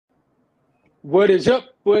What is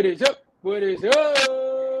up? What is up? What is up?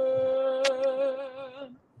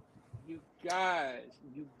 You guys.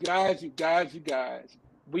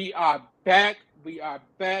 We are back. We are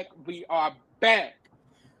back. We are back.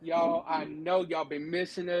 Y'all, I know y'all been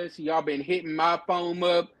missing us. Y'all been hitting my phone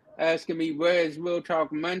up, asking me where is Real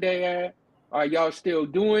Talk Monday at? Are y'all still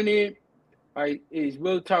doing it? Is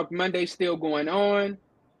Real Talk Monday still going on?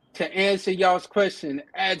 To answer y'all's question,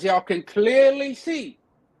 as y'all can clearly see,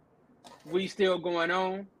 we still going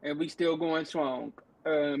on and we still going strong.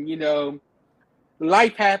 You know,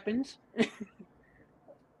 life happens.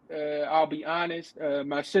 I'll be honest.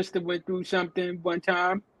 My sister went through something one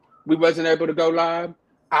time. We wasn't able to go live.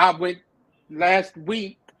 I went last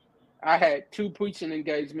week. I had two preaching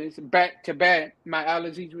engagements back to back. My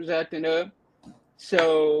allergies was acting up,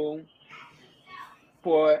 so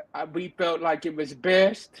we felt like it was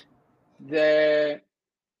best that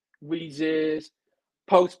we just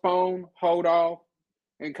postpone, hold off,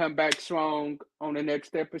 and come back strong on the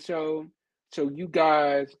next episode. So you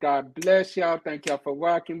guys, God bless y'all. Thank y'all for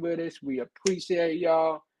rocking with us. We appreciate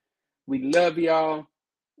y'all. We love y'all.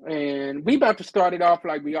 And we about to start it off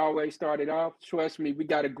like we always started off. Trust me, we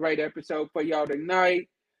got a great episode for y'all tonight.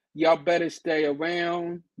 Y'all better stay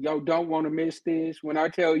around. Y'all don't want to miss this. When I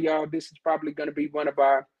tell y'all this is probably going to be one of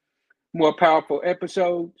our more powerful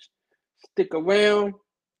episodes, stick around.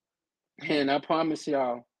 And I promise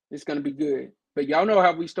y'all, it's going to be good. But y'all know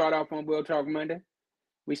how we start off on Real Talk Monday.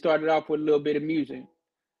 We started off with a little bit of music.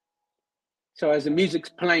 So as the music's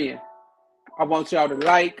playing, I want y'all to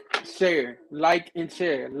like, share, like and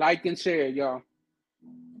share, y'all.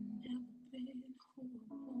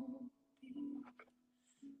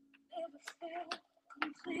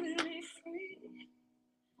 Completely free.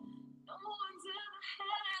 No one's ever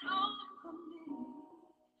had it all for me.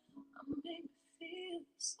 I make me feel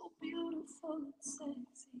so beautiful and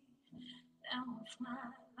sexy. Now I'm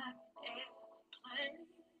flying like an airplane.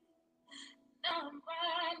 Now I'm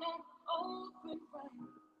riding on open road.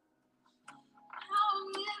 Now I'm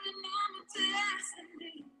living on the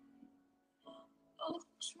destiny. Oh, the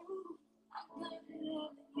truth, I got it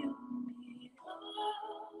all in you.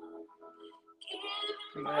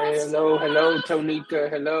 Hello, Tonika.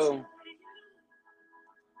 Hello.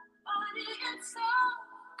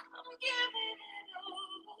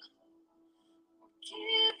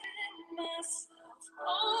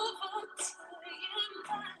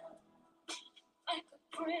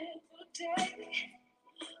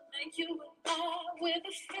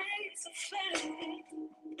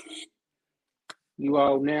 You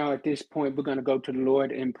all, now at this point, we're going to go to the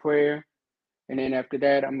Lord in prayer. And then after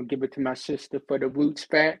that, I'm going to give it to my sister for the roots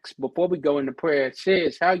facts. Before we go into prayer,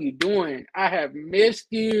 sis, how you doing? I have missed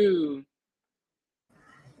you.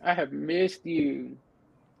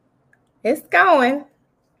 It's going.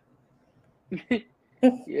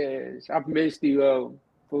 Yes, I've missed you,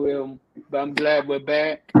 for real. But I'm glad we're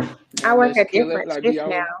back. Now, I work a different shift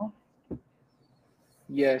now.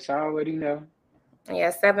 Yes, I already know.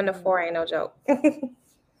 Yeah, 7 to 4 ain't no joke.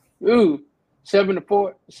 Ooh, 7 to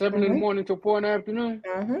 4, 7 in the morning to 4 in the afternoon?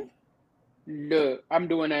 Mm-hmm. Look, I'm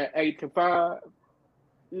doing that 8 to 5.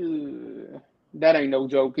 That ain't no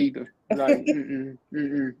joke either. Like,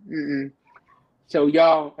 So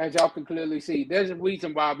y'all, as y'all can clearly see, there's a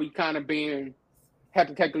reason why we kind of had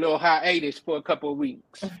to take a little hiatus for a couple of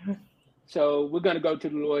weeks. So we're going to go to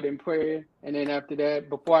the Lord in prayer. And then after that,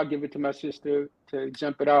 before I give it to my sister to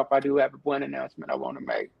jump it off, I do have one announcement I want to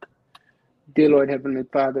make. Dear Lord, Heavenly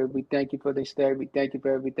Father, we thank you for this day. We thank you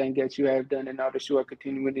for everything that you have done and all that you are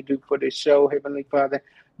continuing to do for this show, Heavenly Father.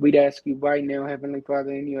 We'd ask you right now, Heavenly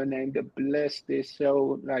Father, in your name, to bless this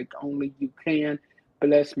show like only you can.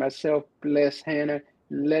 Bless myself, bless Hannah.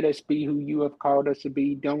 Let us be who you have called us to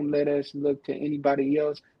be. Don't let us look to anybody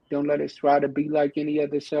else. Don't let us try to be like any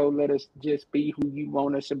other show. Let us just be who you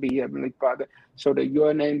want us to be, Heavenly Father, so that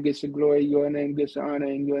your name gets the glory, your name gets the honor,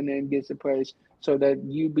 and your name gets the praise, so that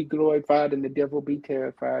you be glorified and the devil be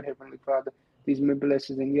terrified, Heavenly Father. These many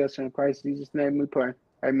blessings in your Son, Christ Jesus' name we pray.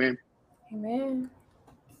 Amen. Amen.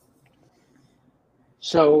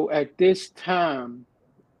 So at this time,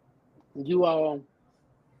 you all,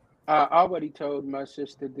 I already told my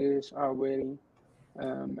sister this already.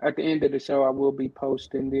 At the end of the show, I will be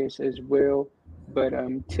posting this as well. But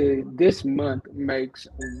to this month makes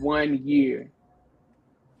 1 year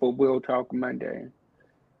for Real Talk Monday.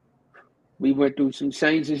 We went through some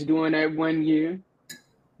changes during that 1 year,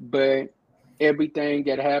 but everything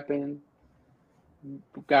that happened,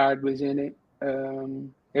 God was in it.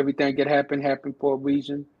 Everything that happened for a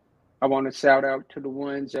reason. I want to shout out to the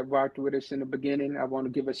ones that rocked with us in the beginning. I want to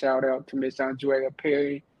give a shout out to Miss Andrea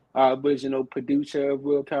Perry our original producer of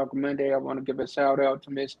Real Talk Monday. I want to give a shout out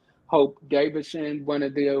to Miss Hope Davidson, one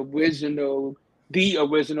of the original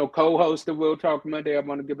co-host of Real Talk Monday. I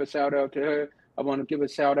want to give a shout out to her. I want to give a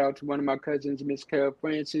shout out to one of my cousins, Miss Carol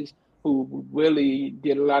Francis, who really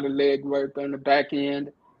did a lot of leg work on the back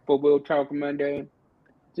end for Real Talk Monday.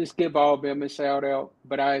 Just give all of them a shout out,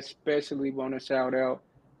 but I especially want to shout out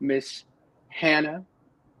Miss Hannah.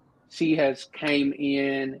 She has came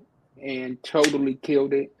in and totally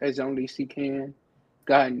killed it as only she can.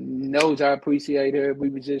 God knows I appreciate her. We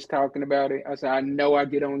were just talking about it. I said, I know I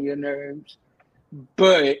get on your nerves,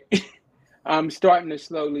 but I'm starting to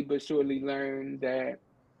slowly but surely learn that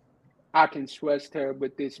I can trust her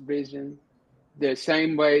with this vision. The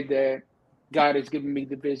same way that God has given me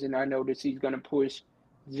the vision, I know that she's going to push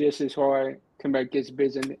just as hard to make this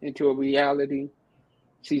vision into a reality.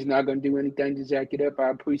 She's not going to do anything to jack it up. I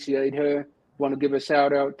appreciate her. Want to give a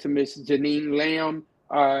shout out to Miss Janine Lamb,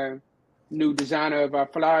 our new designer of our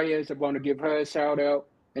flyers. I want to give her a shout out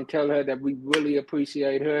and tell her that we really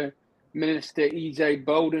appreciate her. Minister EJ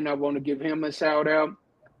Bolden, I want to give him a shout out.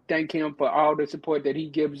 Thank him for all the support that he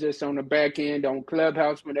gives us on the back end on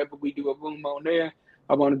Clubhouse whenever we do a room on there.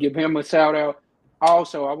 I want to give him a shout out.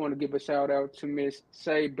 Also, I want to give a shout out to Miss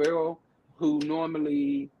Say Burrow, who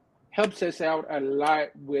normally helps us out a lot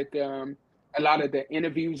with a lot of the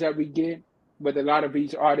interviews that we get with a lot of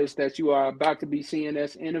these artists that you are about to be seeing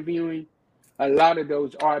us interviewing. A lot of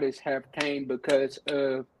those artists have came because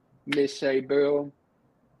of Miss Say Burrow.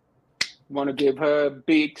 Want to give her a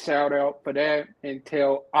big shout out for that and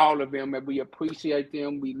tell all of them that we appreciate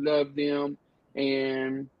them, we love them,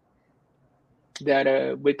 and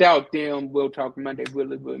that without them, Real Talk Monday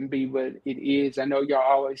really wouldn't be what it is. I know y'all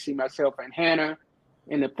always see myself and Hannah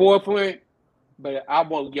in the forefront, but I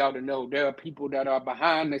want y'all to know there are people that are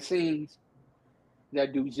behind the scenes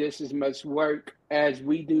that do just as much work as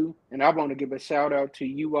we do. And I want to give a shout out to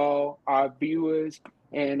you all, our viewers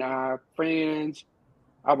and our friends.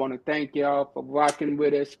 I want to thank y'all for rocking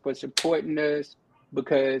with us, for supporting us,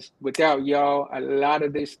 because without y'all, a lot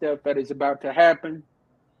of this stuff that is about to happen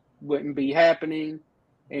wouldn't be happening.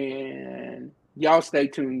 And y'all stay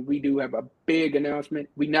tuned. We do have a big announcement.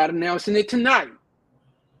 We're not announcing it tonight,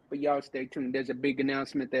 but y'all stay tuned. There's a big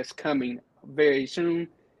announcement that's coming very soon.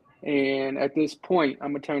 And at this point,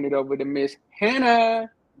 I'm going to turn it over to Miss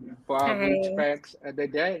Hannah for our Roots Facts of the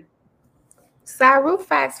day. So our Root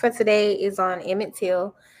Facts for today is on Emmett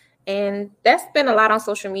Till. And that's been a lot on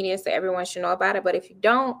social media, so everyone should know about it. But if you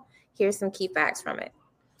don't, here's some key facts from it.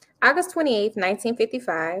 August 28th,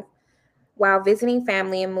 1955, while visiting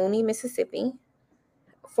family in Mooney, Mississippi,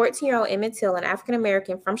 14-year-old Emmett Till, an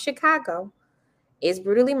African-American from Chicago, is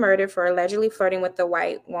brutally murdered for allegedly flirting with the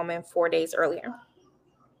white woman 4 days earlier.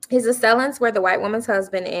 His assailants were the white woman's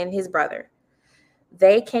husband and his brother.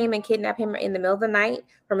 They came and kidnapped him in the middle of the night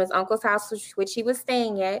from his uncle's house, which he was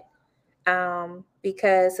staying at,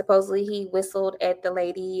 because supposedly he whistled at the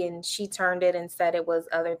lady and she turned it and said it was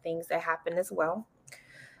other things that happened as well.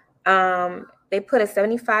 They put a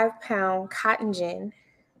 75-pound cotton gin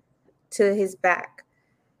to his back.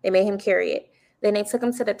 They made him carry it. Then they took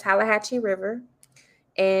him to the Tallahatchie River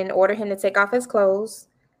and ordered him to take off his clothes.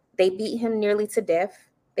 They beat him nearly to death.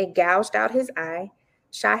 They gouged out his eye,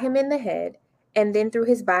 shot him in the head, and then threw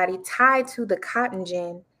his body tied to the cotton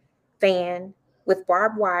gin fan with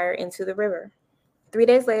barbed wire into the river. 3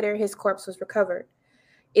 days later, his corpse was recovered.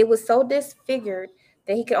 It was so disfigured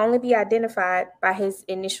that he could only be identified by his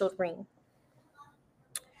initial ring.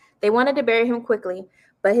 They wanted to bury him quickly,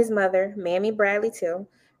 but his mother, Mammy Bradley Till,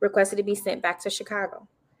 requested to be sent back to Chicago.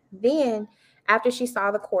 Then, after she saw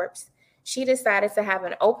the corpse, she decided to have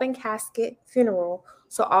an open casket funeral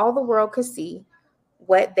so all the world could see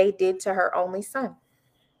what they did to her only son.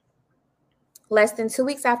 Less than 2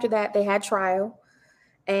 weeks after that, they had trial.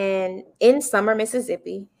 And in Summer,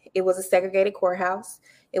 Mississippi, it was a segregated courthouse.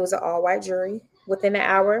 It was an all-white jury. Within an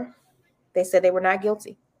hour, they said they were not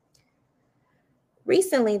guilty.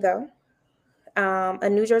 Recently, though, a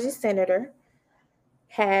New Jersey senator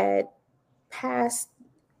had passed,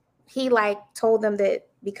 he told them that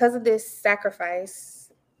because of this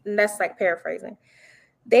sacrifice, and that's paraphrasing,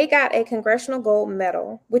 they got a Congressional Gold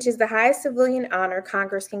Medal, which is the highest civilian honor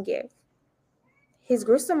Congress can give. His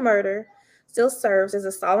gruesome murder still serves as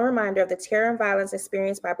a solemn reminder of the terror and violence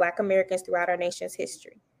experienced by Black Americans throughout our nation's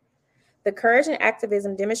history. The courage and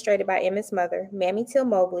activism demonstrated by Emmett's mother, Mammy Till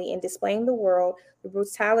Mobley, in displaying the world the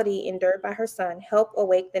brutality endured by her son helped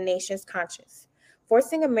awake the nation's conscience,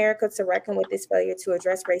 forcing America to reckon with its failure to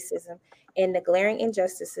address racism and the glaring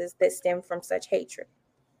injustices that stem from such hatred.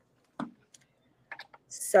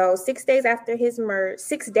 So 6 decades after his murder,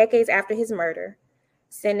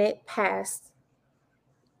 Senate passed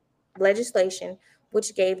legislation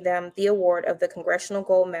which gave them the award of the Congressional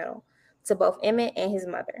Gold Medal to both Emmett and his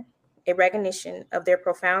mother, a recognition of their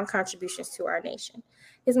profound contributions to our nation.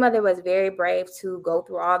 His mother was very brave to go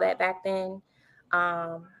through all that back then.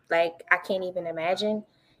 Like, I can't even imagine.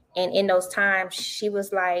 And in those times, she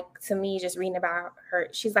was like, to me, just reading about her,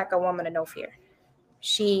 she's like a woman of no fear.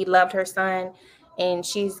 She loved her son, and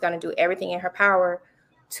she's going to do everything in her power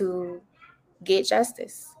to get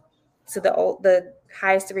justice to the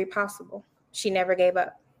highest degree possible. She never gave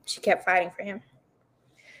up. She kept fighting for him.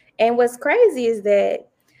 And what's crazy is that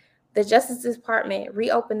the Justice Department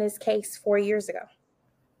reopened this case 4 years ago.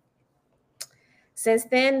 Since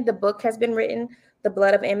then, the book has been written, The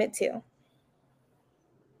Blood of Emmett Till.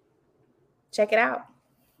 Check it out.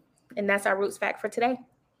 And that's our Roots Fact for today.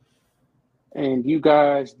 And you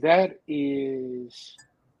guys, there's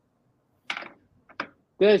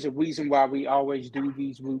a reason why we always do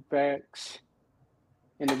these root facts.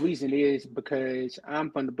 And the reason is because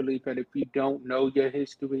I'm from the belief that if you don't know your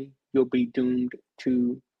history, you'll be doomed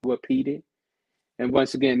to repeat it. And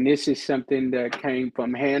once again, this is something that came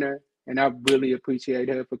from Hannah, and I really appreciate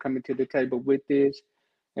her for coming to the table with this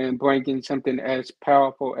and bringing something as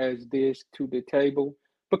powerful as this to the table,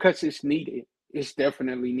 because it's needed. It's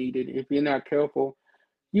definitely needed. If you're not careful,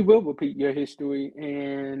 you will repeat your history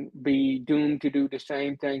and be doomed to do the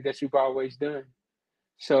same thing that you've always done.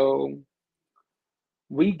 So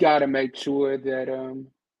we got to make sure that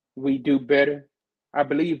we do better. I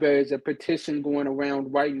believe there's a petition going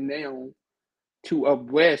around right now to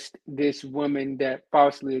arrest this woman that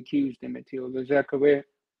falsely accused Emmett Till. Is that correct?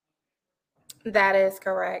 That is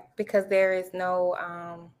correct, because there is no,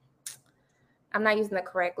 I'm not using the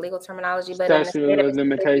correct legal terminology, but statute of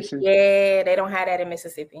limitations. Yeah, they don't have that in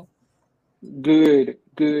Mississippi. Good.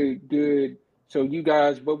 So you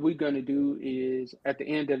guys, what we're going to do is at the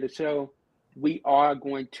end of the show, we are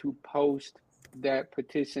going to post that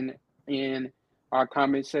petition in our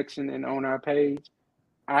comment section and on our page.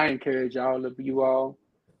 I encourage all of you all,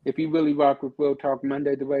 if you really rock with Real Talk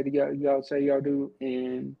Monday the way y'all say y'all do,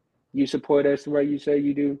 and you support us the way you say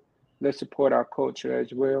you do, let's support our culture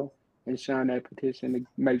as well and sign that petition to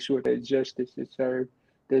make sure that justice is served.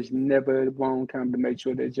 There's never a wrong time to make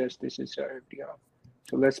sure that justice is served, y'all.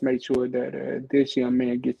 So let's make sure that this young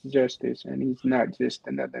man gets justice and he's not just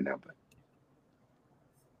another number.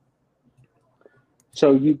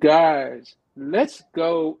 So you guys, let's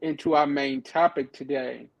go into our main topic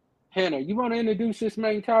today. Hannah, you want to introduce this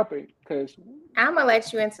main topic? Because I'm gonna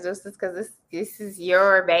let you introduce this, because this is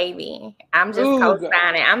your baby. I'm just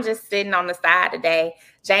co-signing. I'm just sitting on the side today.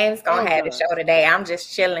 James gonna have the show today. I'm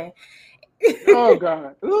just chilling. Oh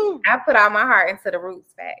God! Ooh. I put all my heart into the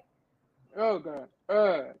Roots Fact. Oh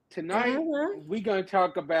God! Tonight we're gonna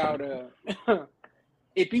talk about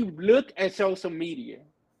if you look at social media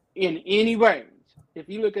in any range. If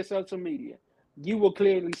you look at social media, you will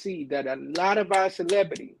clearly see that a lot of our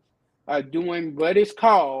celebrities are doing what is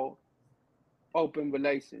called open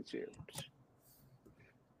relationships.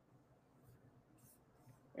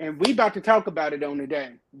 And we about to talk about it on the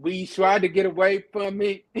day. We tried to get away from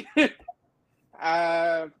it.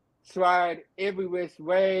 I tried every which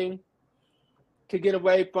way to get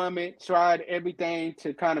away from it. Tried everything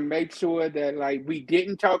to kind of make sure that like we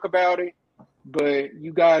didn't talk about it. But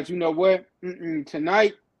you guys, you know what?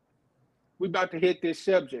 Tonight, we're about to hit this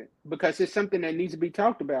subject because it's something that needs to be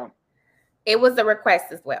talked about. It was a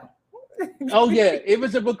request as well. Oh, yeah. It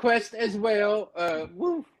was a request as well.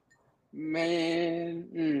 Woo,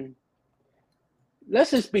 man.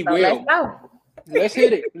 Let's just be real. Let's go. Let's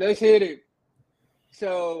hit it.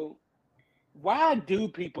 So, why do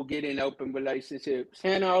people get in open relationships?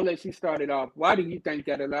 Hannah, I'll let you start it off. Why do you think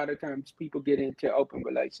that a lot of times people get into open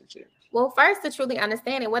relationships? Well, first, to truly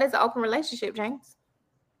understand it, what is an open relationship, James?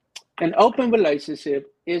 An open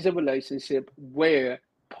relationship is a relationship where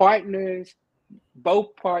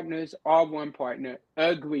both partners or one partner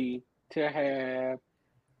agree to have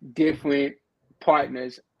different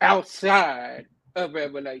partners outside of a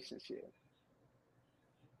relationship.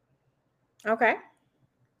 Okay.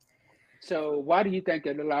 So why do you think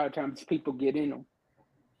that a lot of times people get in them?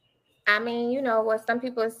 I mean, you know, what some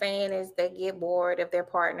people are saying is they get bored of their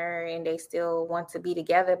partner and they still want to be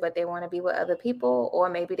together, but they want to be with other people, or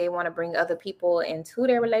maybe they want to bring other people into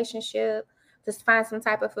their relationship to find some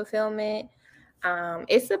type of fulfillment.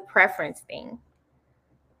 It's a preference thing.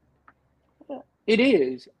 It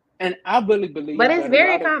is. And I really believe but it's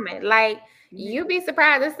very common. Like, you'd be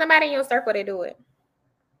surprised. There's somebody in your circle that do it.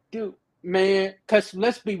 Dude, man, because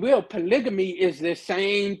let's be real, polygamy is the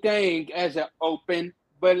same thing as an open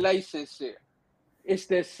relationship. It's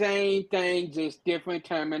the same thing, just different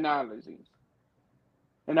terminologies.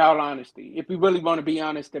 In all honesty, if we really want to be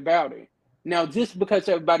honest about it. Now, just because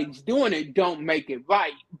everybody's doing it, don't make it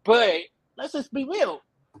right. But let's just be real.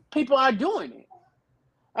 People are doing it.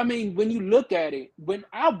 I mean, when you look at it, when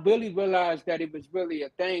I really realized that it was really a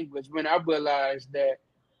thing was when I realized that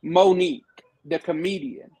Monique, the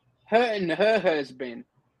comedian, her and her husband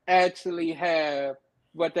actually have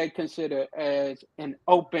what they consider as an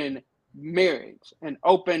open marriage, an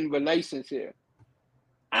open relationship.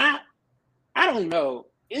 I I don't know.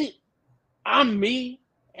 I'm me,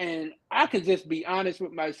 and I can just be honest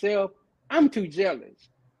with myself. I'm too jealous.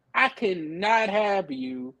 I cannot have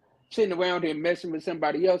you sitting around here messing with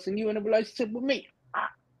somebody else and you in a relationship with me.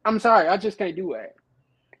 I'm sorry, I just can't do that.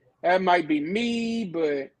 That might be me,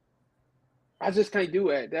 but I just can't do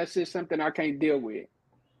that. That's just something I can't deal with.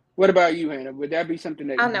 What about you, Hannah? Would that be something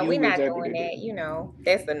that Oh no, you we're was not able to doing do? that.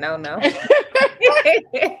 That's a no.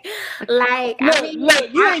 Like, I Look, mean,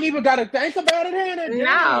 look, you ain't even got to think about it, Hannah. Dang,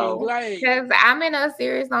 no, like, because I'm in a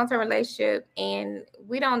serious long-term relationship and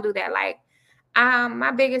we don't do that. Like,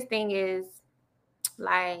 my biggest thing is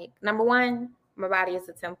like, number one, my body is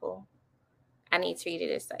a temple. I need to treat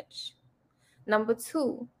it as such. Number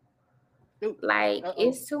two, like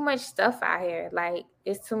it's too much stuff out here. Like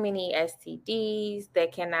it's too many STDs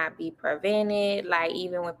that cannot be prevented. Like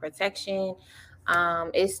even with protection,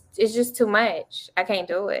 it's just too much. I can't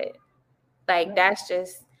do it. Like that's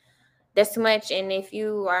too much. And if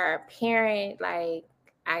you are a parent, like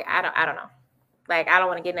I don't know. Like I don't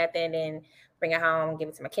want to get nothing and bring it home, give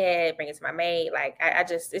it to my kid, bring it to my maid. Like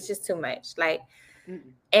it's just too much. Like,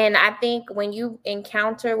 and I think when you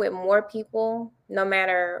encounter with more people, no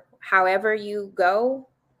matter however you go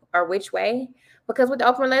or which way, because with the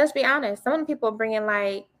open, let's be honest, some people bring in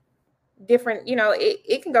like different,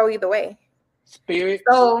 it can go either way. Spirits?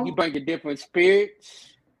 So, you bring a different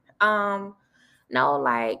spirits? No,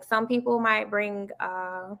 like some people might bring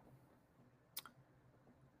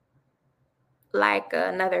like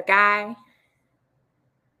another guy.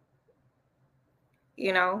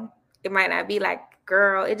 It might not be like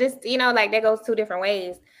girl. It just, like that goes two different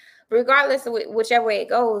ways. Regardless of whichever way it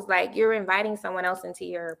goes, like you're inviting someone else into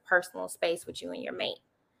your personal space with you and your mate.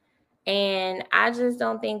 And I just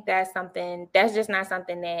don't think that's just not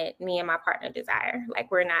something that me and my partner desire. Like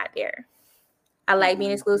we're not there. I like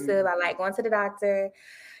being exclusive. I like going to the doctor,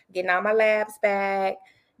 getting all my labs back,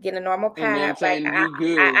 getting a normal pap. Like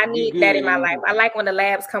I need that in my life. I like when the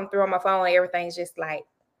labs come through on my phone and everything's just like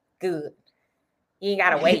good. You ain't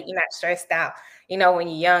gotta wait. You're not stressed out. When you're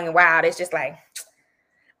young and wild, it's just like,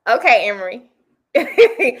 okay, Emery. So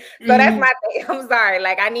that's my thing. I'm sorry.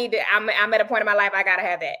 Like I need to. I'm at a point in my life I gotta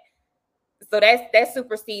have that. So that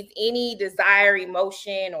supersedes any desire,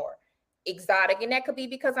 emotion, or exotic, and that could be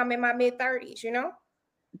because I'm in my mid-30s.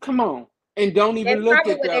 Come on, and don't even look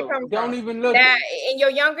it though. Don't even look it. In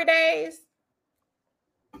your younger days,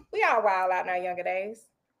 we all wild out in our younger days.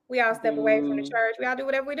 We all step away from the church. We all do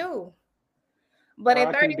whatever we do. But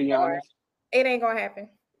at 34, it ain't gonna happen.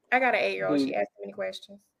 I got an 8-year-old. She asked many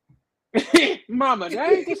questions. Mama,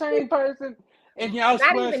 that ain't the same person. And y'all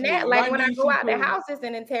not even that. Like when I go out the house, it's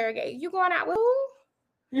an interrogate. You going out with who?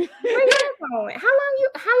 Where you going? How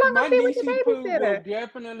long I been with your babysitter? Will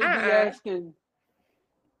definitely be asking.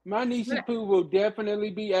 My niece Pooh will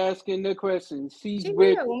definitely be asking the questions. She's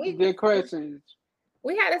with the questions.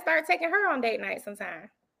 We had to start taking her on date night sometime.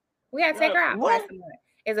 We had to take her out twice a month.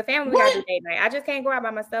 As a family, we got to do date night. I just can't go out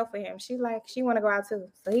by myself with him. She want to go out too.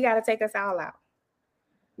 So he got to take us all out.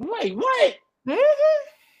 Wait, what?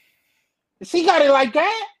 She got it like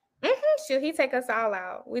that? He take us all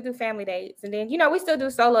out. We do family dates. And then, we still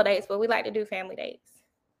do solo dates, but we like to do family dates.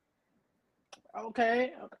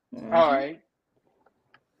 Okay. All right.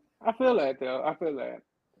 I feel that, though. I feel that.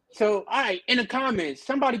 So, all right, in the comments,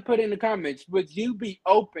 somebody put in the comments, would you be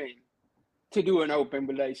open to do an open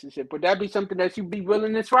relationship? Would that be something that you'd be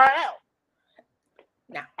willing to try out?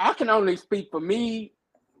 No. I can only speak for me.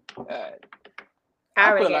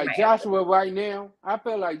 I feel like Joshua right now.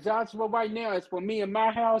 Is for me in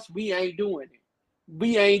my house, we ain't doing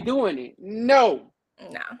it. No.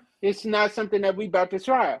 It's not something that we about to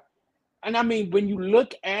try. And I mean, when you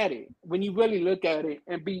really look at it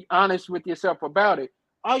and be honest with yourself about it,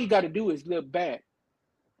 all you got to do is look back.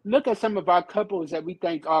 Look at some of our couples that we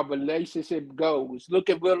think our relationship goals. Look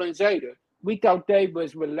at Will and Zeta. We thought they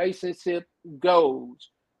was relationship goals.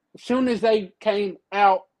 As soon as they came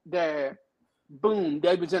out there, boom,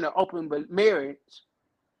 they was in an open marriage.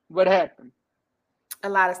 What happened? A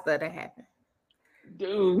lot of stuff that happened.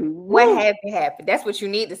 Dude, what hasn't happened? That's what you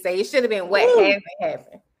need to say. It should have been what hasn't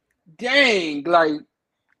happened. Dang, like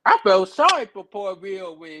I felt sorry for poor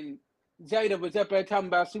Will when Jada was up there talking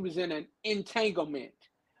about she was in an entanglement.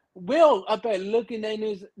 Will up there looking at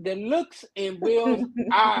the looks in Will's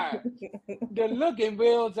eyes. The look in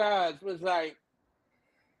Will's eyes was like,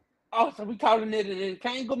 oh, so we calling it an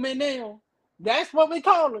entanglement now? That's what we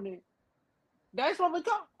calling it. That's what we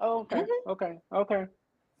call. Oh, okay, okay.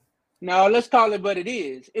 Now let's call it what it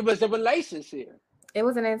is. It was a relationship. It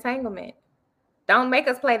was an entanglement. Don't make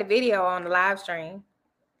us play the video on the live stream.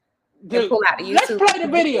 Dude, pull out the YouTube. Let's play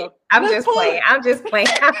the video. I'm just playing. I'm just playing.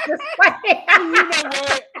 You know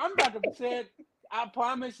what? I'm about to say, I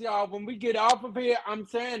promise y'all, when we get off of here, I'm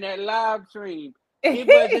saying that live stream. It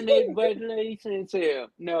wasn't a relationship.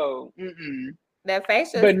 No. The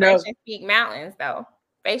facial expression speak mountains, though.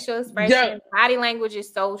 Facial expression, body language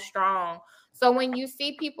is so strong. So when you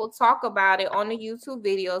see people talk about it on the YouTube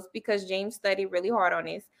videos, because James studied really hard on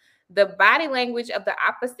this, the body language of the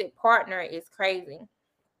opposite partner is crazy.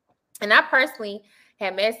 And I personally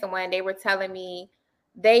had met someone, they were telling me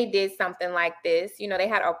they did something like this. You know, they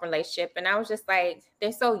had an open relationship. And I was just like,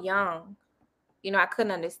 they're so young. You know, I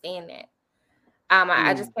couldn't understand that.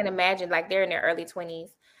 I just can't imagine, like, they're in their early 20s.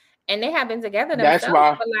 And they have been together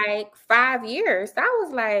themselves for like 5 years. So I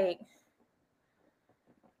was like,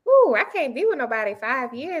 ooh, I can't be with nobody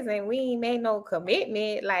 5 years and we ain't made no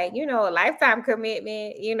commitment, like, you know, a lifetime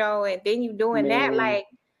commitment, you know, and then you doing that, like,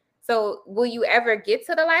 so will you ever get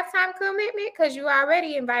to the lifetime commitment? Because you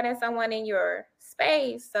already invited someone in your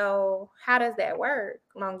space. So how does that work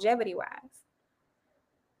longevity wise?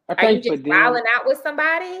 Are you just wilding out with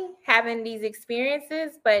somebody, having these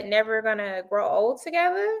experiences, but never gonna grow old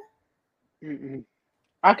together?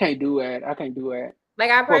 I can't do that. Like,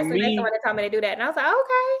 I personally met someone that told me to do that, and I was like,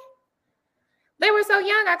 okay. They were so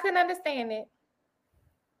young, I couldn't understand it.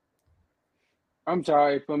 I'm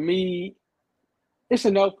sorry. For me, it's a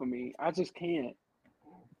no for me. I just can't.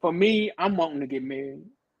 For me, I'm wanting to get married.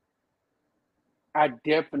 I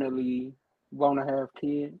definitely want to have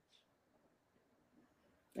kids.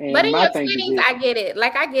 And but in your 20s, I get it.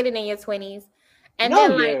 Like, I get it in your 20s. And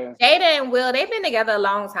then, like, Jada and Will, they've been together a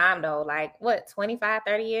long time, though. Like, what, 25,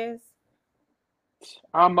 30 years?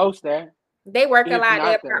 Almost there. They work a lot.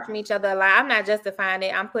 They apart from each other a lot. I'm not justifying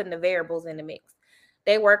it. I'm putting the variables in the mix.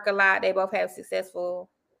 They work a lot. They both have successful,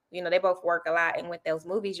 you know, they both work a lot. And with those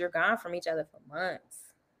movies, you're gone from each other for months.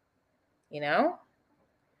 You know?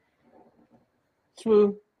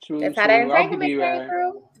 True. That's how that entanglement came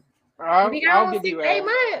through. I'll give you that. 8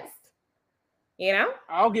 months. You know?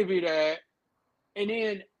 I'll give you that. And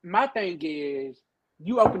then my thing is,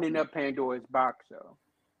 you opening up Pandora's box, though.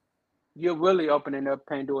 You're really opening up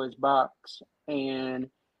Pandora's box. And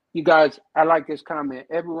you guys, I like this comment.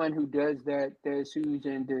 Everyone who does that, they're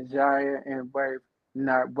choosing desire and worth,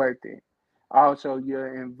 not worth it. Also,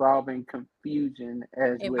 you're involving confusion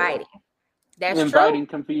as well. That's inviting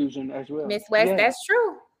confusion as well. Miss West, that's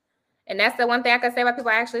true. And that's the one thing I could say about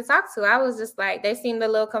people I actually talk to. I was just like, they seemed a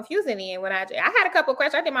little confusing to me. And when I had a couple of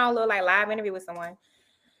questions, I did my own little like live interview with someone.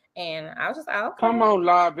 And I was just like, okay. Come on,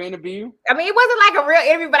 live interview. I mean, it wasn't like a real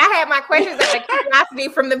interview, but I had my questions out of curiosity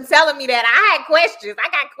from them telling me that I had questions. I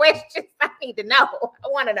got questions I need to know. I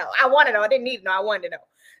want to know. I didn't need to know. I wanted to know.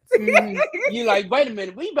 You're like, wait a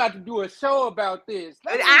minute. We about to do a show about this.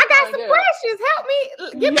 I got some questions. Help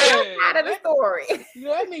me. Give me your side of the story.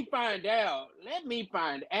 Let me find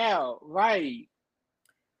out. Right.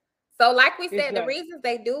 So like we said, the reasons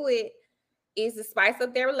they do it is to spice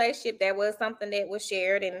up their relationship. That was something that was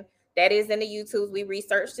shared, and that is in the YouTubes we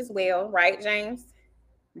researched as well, right, James?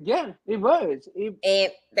 Yeah, it was.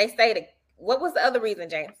 And they say what was the other reason,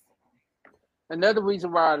 James? Another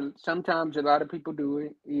reason why sometimes a lot of people do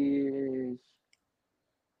it is,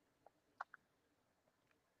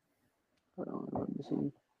 hold on, let me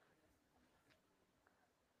see.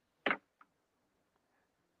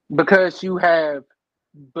 Because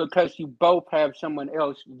you both have someone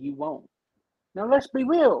else you want. Now let's be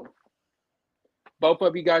real. Both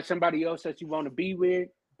of you got somebody else that you want to be with.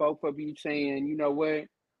 Both of you saying, you know what?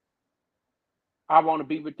 I want to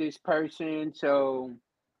be with this person, so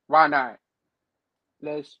why not?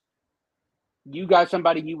 You got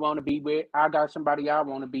somebody you want to be with. I got somebody I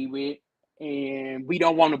want to be with. And we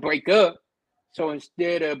don't want to break up. So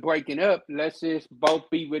instead of breaking up, let's just both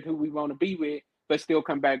be with who we want to be with, but still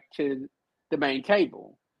come back to the main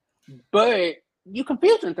table. But you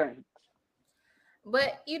confusing things.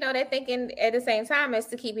 But, you know, they're thinking at the same time as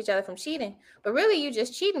to keep each other from cheating. But really, you're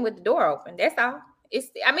just cheating with the door open. That's all.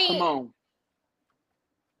 Come on.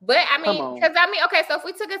 But, okay, so if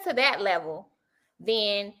we took it to that level,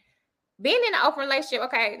 then being in an open relationship,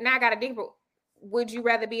 okay, now I got a deeper. Would you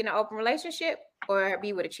rather be in an open relationship or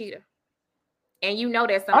be with a cheater? and you know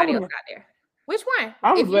there's I somebody else would out there. Which one?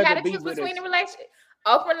 I would If you rather had to be choose with between us. a relationship,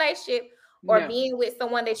 open relationship, or No, being with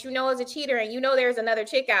someone that you know is a cheater and you know there's another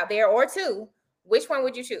chick out there or two, which one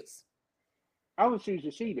would you choose? I would choose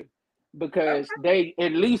the cheater because Okay. they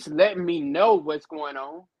at least let me know what's going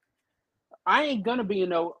on. I ain't gonna be in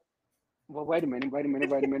no. Well, wait a minute, wait a minute,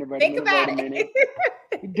 wait a minute, wait a Think minute, wait about a minute.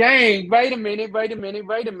 it. Dang, wait a minute, wait a minute,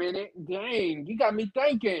 wait a minute. Dang, you got me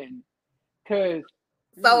thinking. Cause,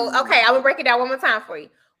 So, okay, hmm, I'm gonna break it down one more time for you.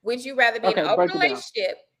 Would you rather be in an okay, open break it down.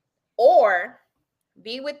 relationship or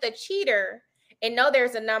be with the cheater and know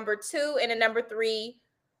there's a number two and a number three,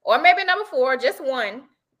 or maybe a number four, just one,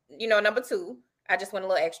 number two? I just want a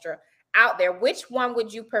little extra out there. Which one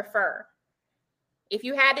would you prefer? If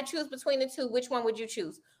you had to choose between the two, which one would you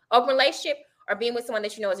choose? Open relationship or being with someone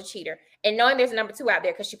that you know is a cheater and knowing there's a number two out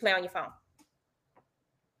there because you play on your phone?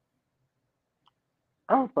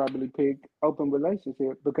 I would probably pick open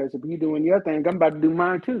relationship because if you doing your thing, I'm about to do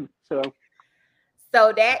mine too. So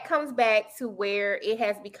that comes back to where it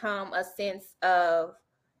has become a sense of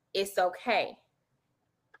it's okay.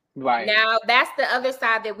 Right. Now, that's the other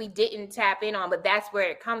side that we didn't tap in on, but that's where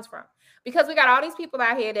it comes from. Because we got all these people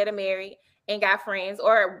out here that are married and got friends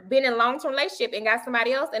or been in a long-term relationship and got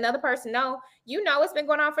somebody else, another person it's been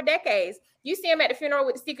going on for decades. You see them at the funeral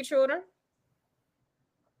with the secret children.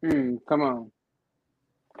 Come on.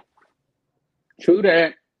 True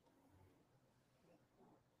that.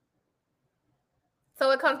 So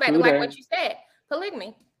it comes back to True like that. what you said,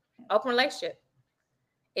 polygamy, open relationship.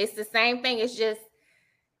 It's the same thing. It's just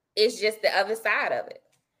the other side of it.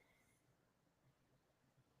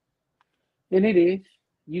 And it is.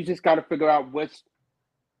 You just got to figure out what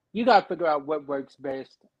works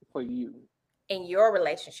best for you. In your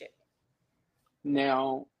relationship.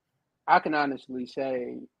 Now, I can honestly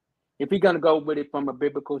say, if you're gonna go with it from a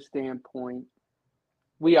biblical standpoint,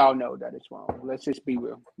 we all know that it's wrong. Let's just be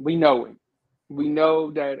real. We know it. We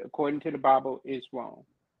know that according to the Bible, it's wrong.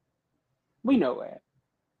 We know that.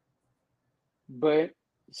 But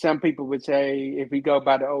some people would say, if we go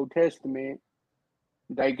by the Old Testament,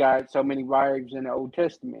 they got so many wives in the Old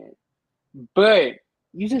Testament. But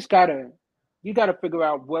you just gotta figure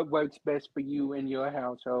out what works best for you in your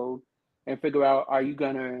household and figure out,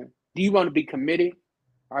 do you want to be committed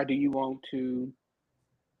or do you want to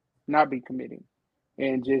not be committed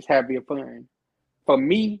and just have your fun? For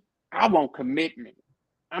me, I want commitment.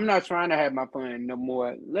 I'm not trying to have my fun no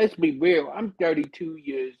more. Let's be real. I'm 32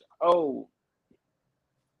 years old.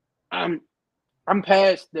 I'm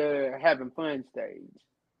past the having fun stage.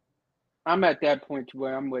 I'm at that point to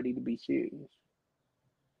where I'm ready to be serious.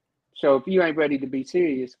 So if you ain't ready to be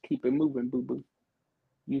serious, keep it moving, boo boo.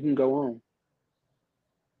 You can go on.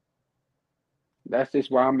 That's just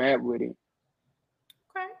where I'm at with it.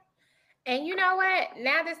 Okay. And you know what?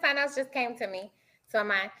 Now this something else just came to me. To my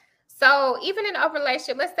mind. So even in an open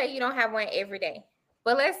relationship, let's say you don't have one every day.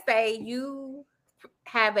 But let's say you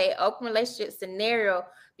have an open relationship scenario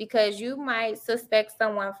because you might suspect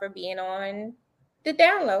someone for being on the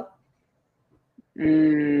down low.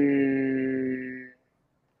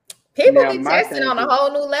 People be testing on a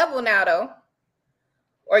whole new level now, though.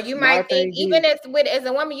 Or you might think, even as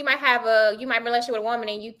a woman, you might relationship with a woman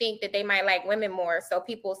and you think that they might like women more. So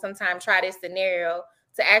people sometimes try this scenario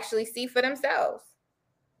to actually see for themselves.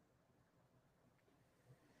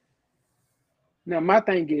 Now, my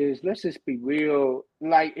thing is, let's just be real.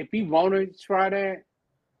 Like, if you want to try that,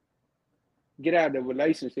 get out of the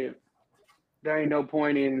relationship. There ain't no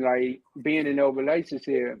point in, like, being in no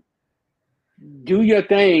relationship. Do your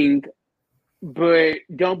thing, but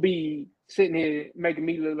don't be sitting here making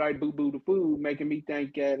me look like boo boo the fool, making me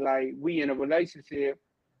think that, like, we in a relationship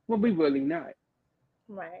when we really not.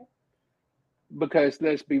 Right. Because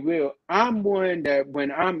let's be real, I'm one that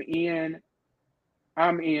when I'm in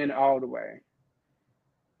all the way.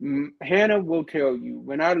 Hannah will tell you,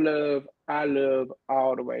 when I love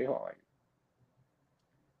all the way hard.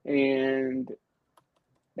 And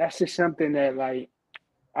that's just something that, like,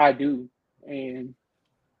 I do. And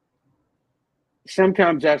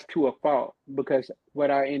sometimes that's to a fault because what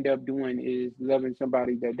I end up doing is loving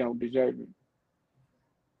somebody that don't deserve it.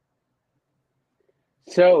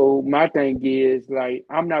 So my thing is, like,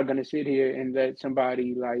 I'm not gonna sit here and let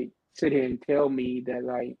somebody, like, sit here and tell me that,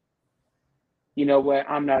 like, you know what,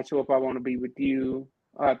 I'm not sure if I want to be with you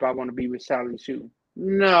or if I want to be with Sally Sue.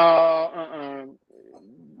 No,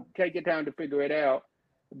 take your time to figure it out.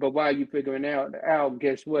 But while you figuring out,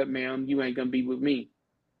 guess what, ma'am? You ain't gonna be with me.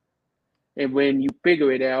 And when you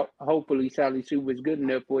figure it out, hopefully Sally Sue was good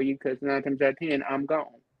enough for you, because 9 times out of 10, I'm gone.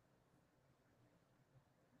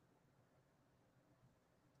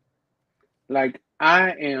 Like,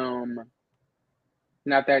 I am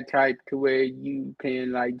Not that type to where you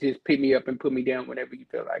can like just pick me up and put me down whenever you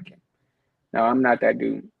feel like it. No, I'm not that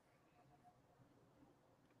dude.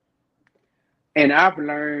 And I've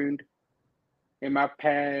learned in my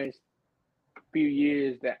past few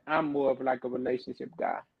years that I'm more of like a relationship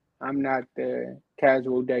guy. I'm not the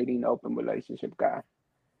casual dating open relationship guy.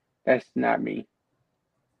 That's not me.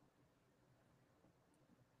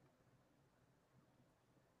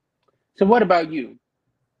 So what about you?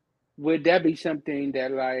 Would that be something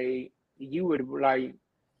that like you would like,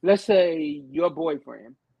 let's say your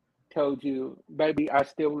boyfriend told you, baby, I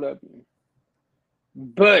still love you.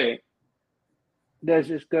 But there's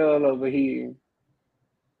this girl over here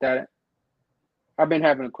that I've been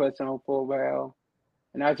having a crush on for a while,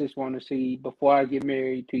 and I just want to see before I get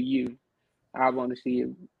married to you. I want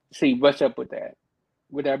to see what's up with that.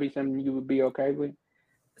 Would that be something you would be okay with?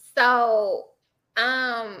 So,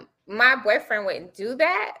 my boyfriend wouldn't do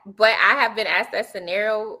that, but I have been asked that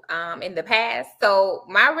scenario in the past. So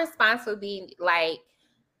my response would be like,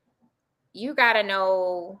 you gotta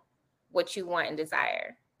know what you want and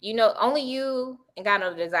desire. You know, only you and God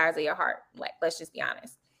know the desires of your heart. Like, let's just be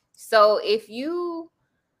honest. So if you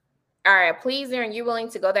are a pleaser and you're willing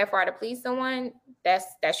to go that far to please someone,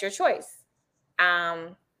 that's your choice.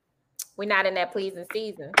 We're not in that pleasing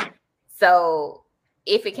season. So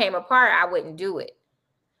if it came apart, I wouldn't do it.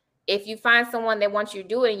 If you find someone that wants you to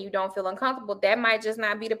do it and you don't feel uncomfortable, that might just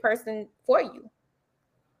not be the person for you.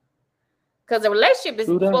 Because a relationship is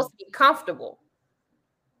supposed to be comfortable.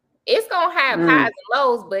 It's going to have highs and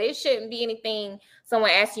lows, but it shouldn't be anything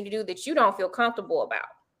someone asks you to do that you don't feel comfortable about.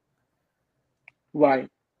 Right.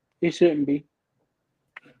 It shouldn't be.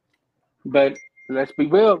 But let's be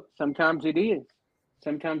real. Sometimes it is.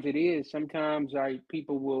 Sometimes it is. Sometimes like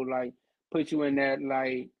people will like put you in that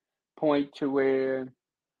like point to where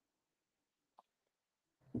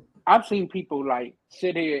I've seen people like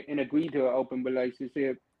sit here and agree to an open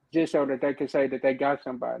relationship just so that they can say that they got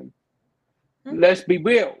somebody. Mm-hmm. Let's be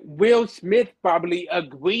real. Will Smith probably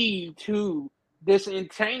agreed to this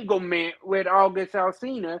entanglement with August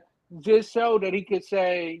Alsina just so that he could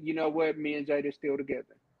say, you know what, me and Jada still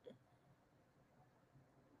together.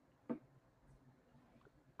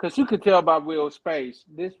 Because you could tell by Will's face,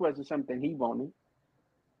 this wasn't something he wanted.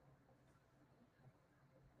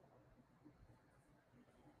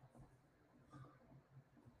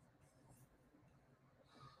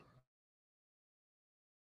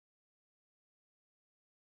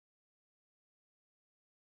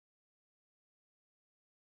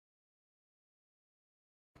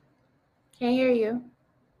 Can't hear you.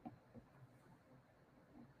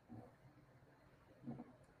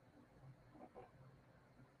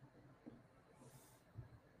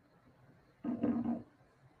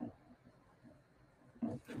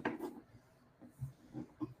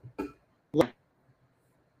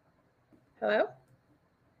 Hello?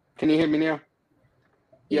 Can you hear me now?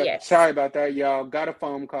 Yep. Yes. Sorry about that, y'all. Got a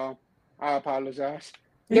phone call. I apologize.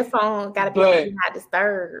 Your phone got to be on Do Not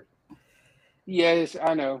Disturb. Yes,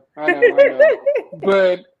 I know.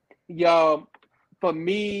 But y'all, for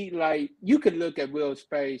me, like you could look at Will's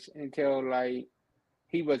face and tell like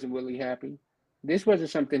he wasn't really happy. This wasn't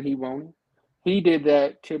something he wanted. He did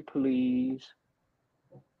that to please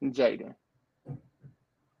Jada.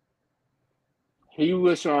 He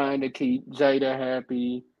was trying to keep Jada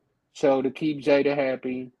happy. So to keep Jada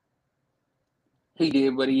happy, he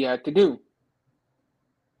did what he had to do.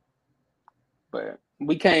 But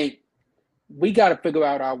we got to figure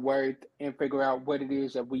out our worth and figure out what it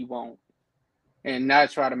is that we want and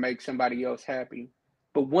not try to make somebody else happy.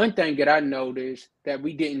 But one thing that I noticed that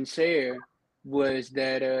we didn't share was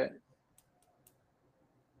that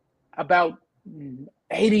about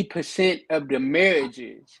 80% of the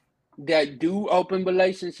marriages that do open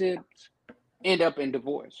relationships end up in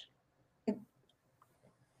divorce.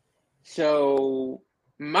 So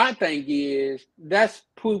my thing is that's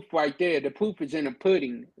proof right there. The proof is in the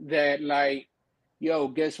pudding that like, yo,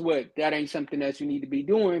 guess what? That ain't something that you need to be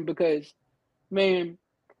doing because, man,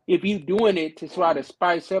 if you doing it to try to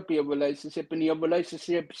spice up your relationship and your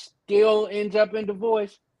relationship still ends up in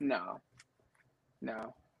divorce, no,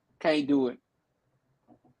 can't do it.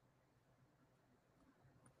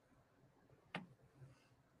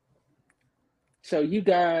 So you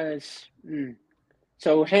guys,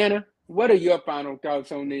 so Hannah, what are your final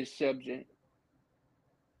thoughts on this subject?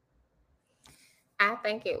 I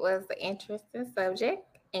think it was an interesting subject,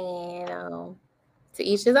 and to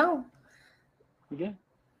each his own. Yeah.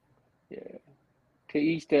 To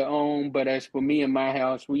each their own. But as for me and my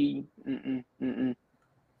house, we,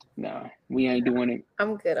 nah, we ain't doing it.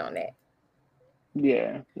 I'm good on that.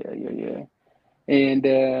 Yeah.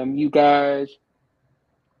 And you guys,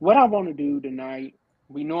 what I want to do tonight,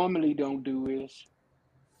 we normally don't do this,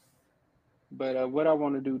 but what I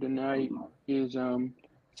want to do tonight is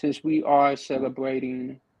since we are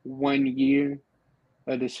celebrating 1 year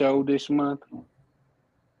of the show this month,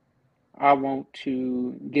 I want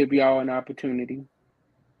to give y'all an opportunity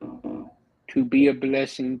to be a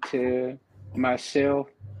blessing to myself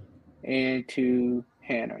and to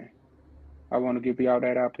Hannah. I want to give y'all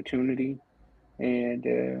that opportunity.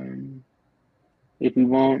 And if you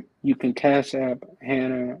want, you can cash app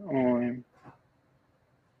Hannah on.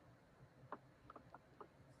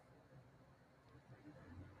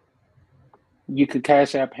 You can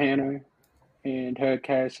cash app Hannah, and her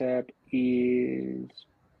cash app is.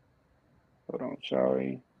 Hold on,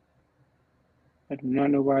 sorry. I do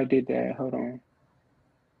not know why I did that. Hold on.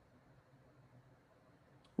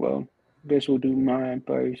 Well, I guess we'll do mine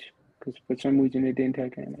first, because for some reason it didn't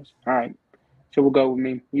take Hannah's. All right, so we'll go with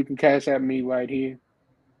me. You can cash app me right here.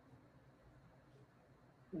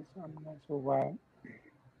 I'm not so wild.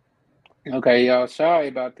 Okay, y'all. Sorry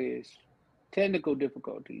about this. Technical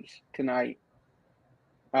difficulties tonight.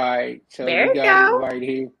 All right, so There we you got it go. right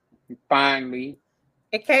here. Finally.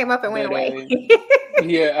 It came up and went away.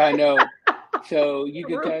 Yeah, I know. So you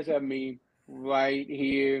can cash out me right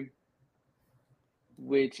here,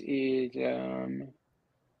 which is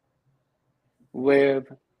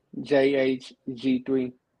Web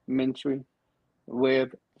JHG3 Mentry.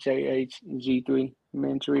 Web JHG3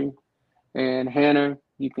 Mentry. And Hannah,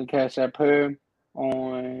 you can cash up her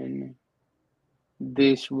on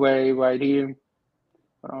this way right here.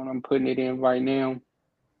 I'm putting it in right now.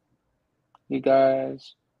 You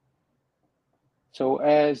guys. So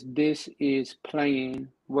as this is playing,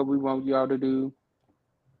 what we want y'all to do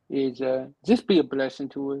is just be a blessing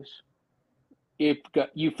to us if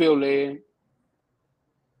you feel led,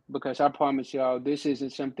 because I promise y'all, this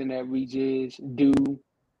isn't something that we just do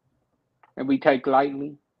and we take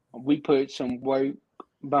lightly. We put some work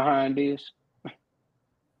behind this.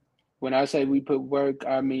 When I say we put work,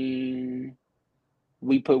 I mean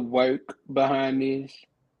we put work behind this.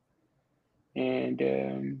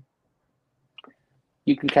 And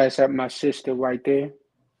you can catch up my sister right there.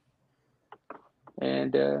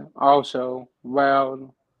 And also,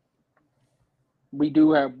 well, we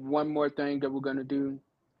do have one more thing that we're going to do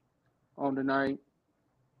on the night.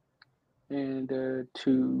 And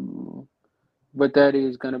what that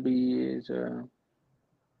is going to be is,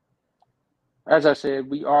 as I said,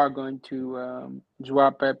 we are going to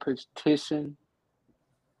drop that petition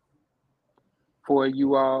for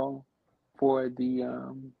you all for the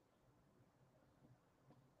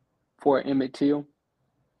for Emmett Till.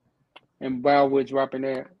 And while we're dropping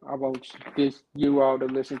that, I want you all to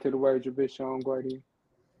listen to the words of this song right here.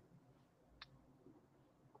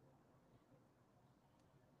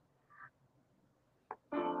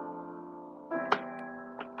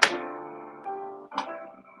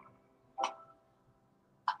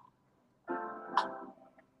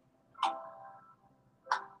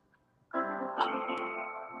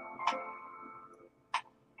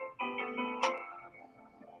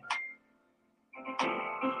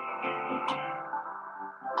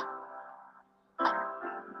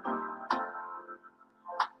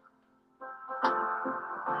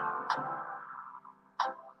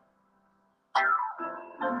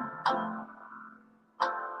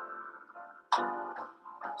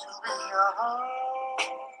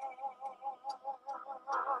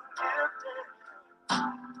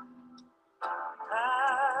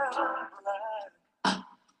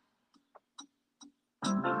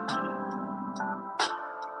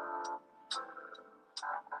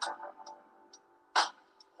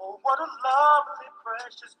 Oh, what a lovely,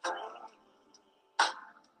 precious dream.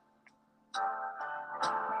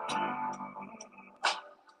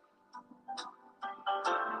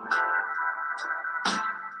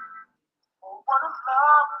 Oh, what a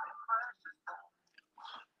lovely, precious dream.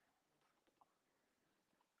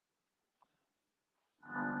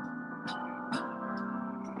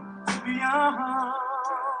 To be young,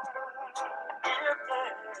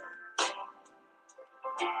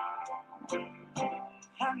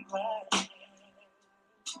 and glad.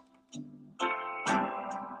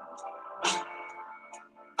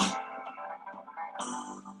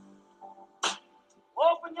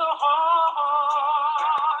 Open your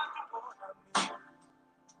heart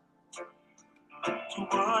to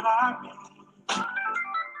what I mean.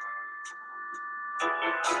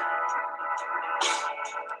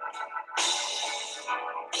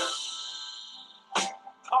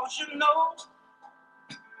 Cause you know,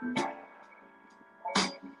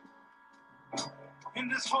 in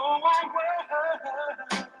this whole wide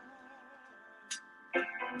world,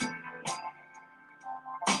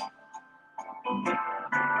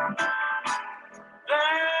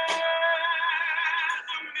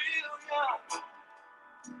 A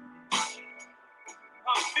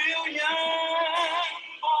billion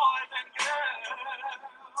boys and girls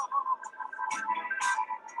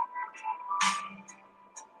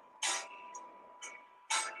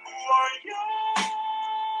who are young,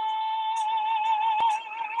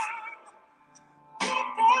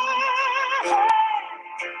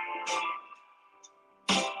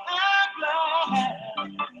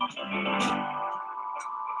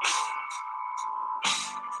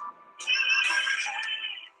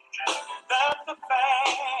 that's a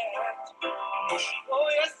fact. Oh,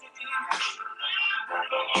 yes, it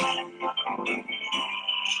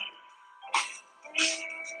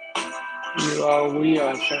You are, we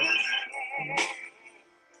are, sir.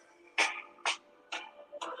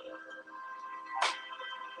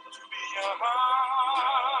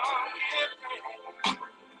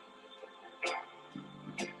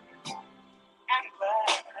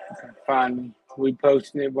 Finally, we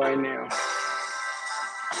posting it right now.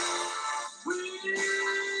 We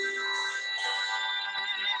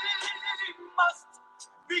must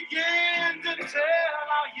begin to tell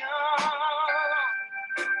our young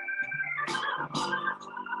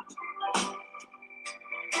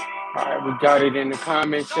All right, we got it in the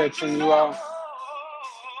comment section, you all.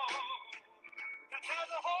 that has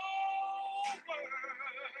the whole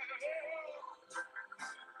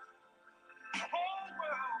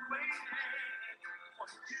world waiting for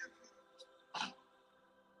you.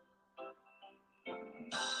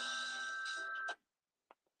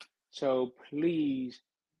 So please,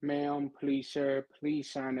 ma'am, please, sir,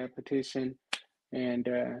 please sign that petition, and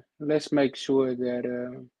let's make sure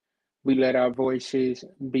that we let our voices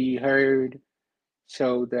be heard,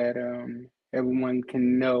 so that everyone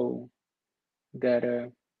can know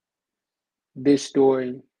that this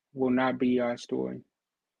story will not be our story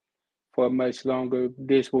for much longer.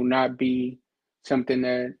 This will not be something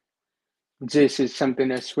that just is something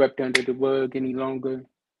that's swept under the rug any longer.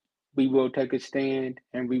 We will take a stand,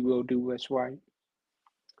 and we will do what's right.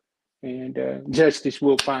 And justice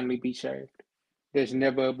will finally be served. There's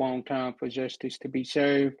never a wrong time for justice to be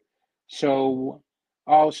served. So,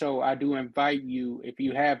 also, I do invite you, if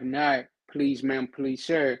you have not, please, ma'am, please,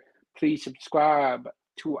 sir, please subscribe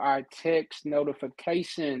to our text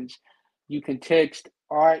notifications. You can text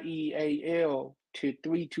REAL to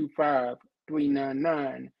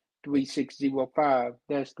 325-399-3605.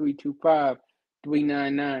 That's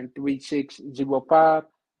 325-399-3605.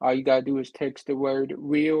 All you gotta do is text the word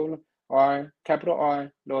real, R, capital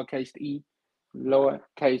R, lowercase e,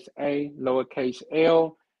 lowercase a, lowercase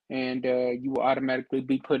l, and you will automatically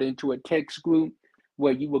be put into a text group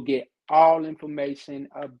where you will get all information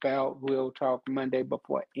about Real Talk Monday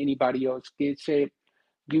before anybody else gets it.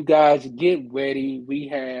 You guys get ready. We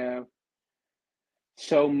have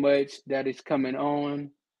so much that is coming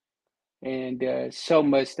on, and so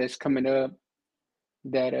much that's coming up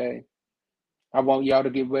that I want y'all to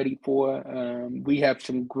get ready for. We have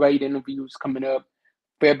some great interviews coming up.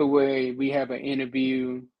 February, we have an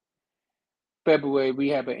interview. With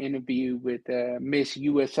Miss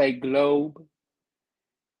USA Globe.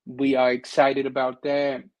 We are excited about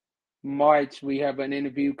that. March, we have an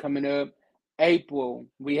interview coming up. April,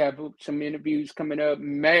 we have some interviews coming up.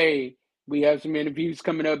 May, we have some interviews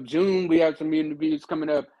coming up. June, we have some interviews coming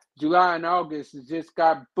up. July and August just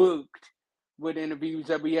got booked with interviews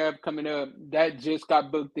that we have coming up. That just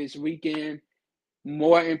got booked this weekend.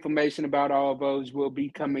 More information about all of those will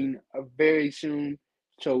be coming very soon.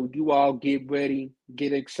 So you all get ready,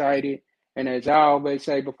 get excited. And as I always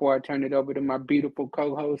say before I turn it over to my beautiful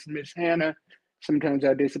co-host, Miss Hannah, sometimes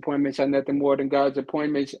our disappointments are nothing more than God's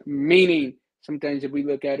appointments, meaning some things that we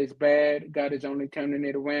look at as bad, God is only turning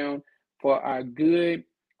it around for our good.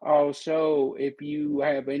 Also, if you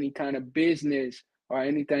have any kind of business or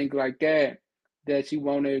anything like that that you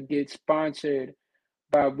want to get sponsored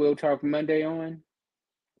by We'll Talk Monday on,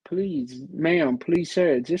 please, ma'am, please,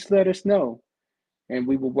 sir, just let us know and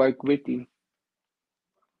we will work with you.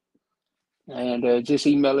 And just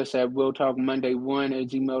email us at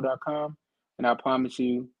willtalkmonday1@gmail.com, and I promise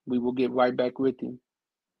you we will get right back with you.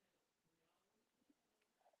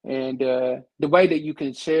 And the way that you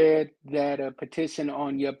can share that petition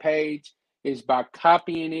on your page is by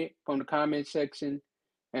copying it from the comment section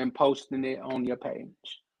and posting it on your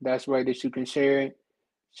page. That's the way that you can share it.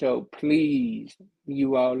 So please,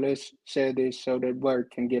 you all, let's share this so that word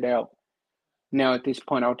can get out. Now, at this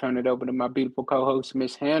point, I'll turn it over to my beautiful co-host,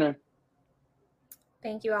 Miss Hannah.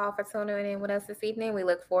 Thank you all for tuning in with us this evening. We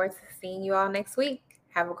look forward to seeing you all next week.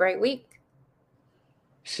 Have a great week.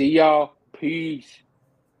 See y'all. Peace.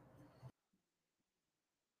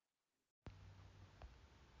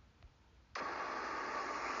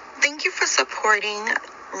 Thank Thank you for supporting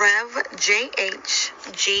Rev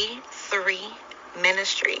JHG3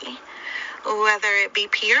 Ministry, whether it be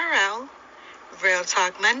PRL, Real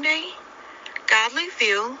Talk Monday, Godly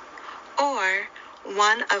View, or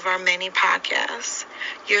one of our many podcasts.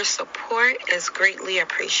 Your support is greatly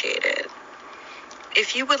appreciated.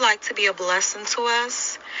 If you would like to be a blessing to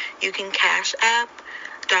us, you can Cash App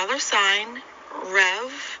 $Rev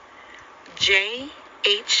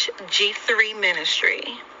JHG3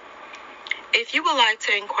 Ministry. If you would like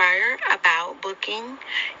to inquire about booking,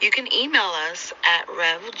 you can email us at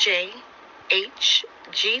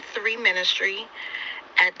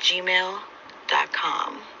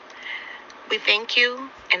revjhg3ministry@gmail.com. We thank you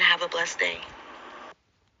and have a blessed day.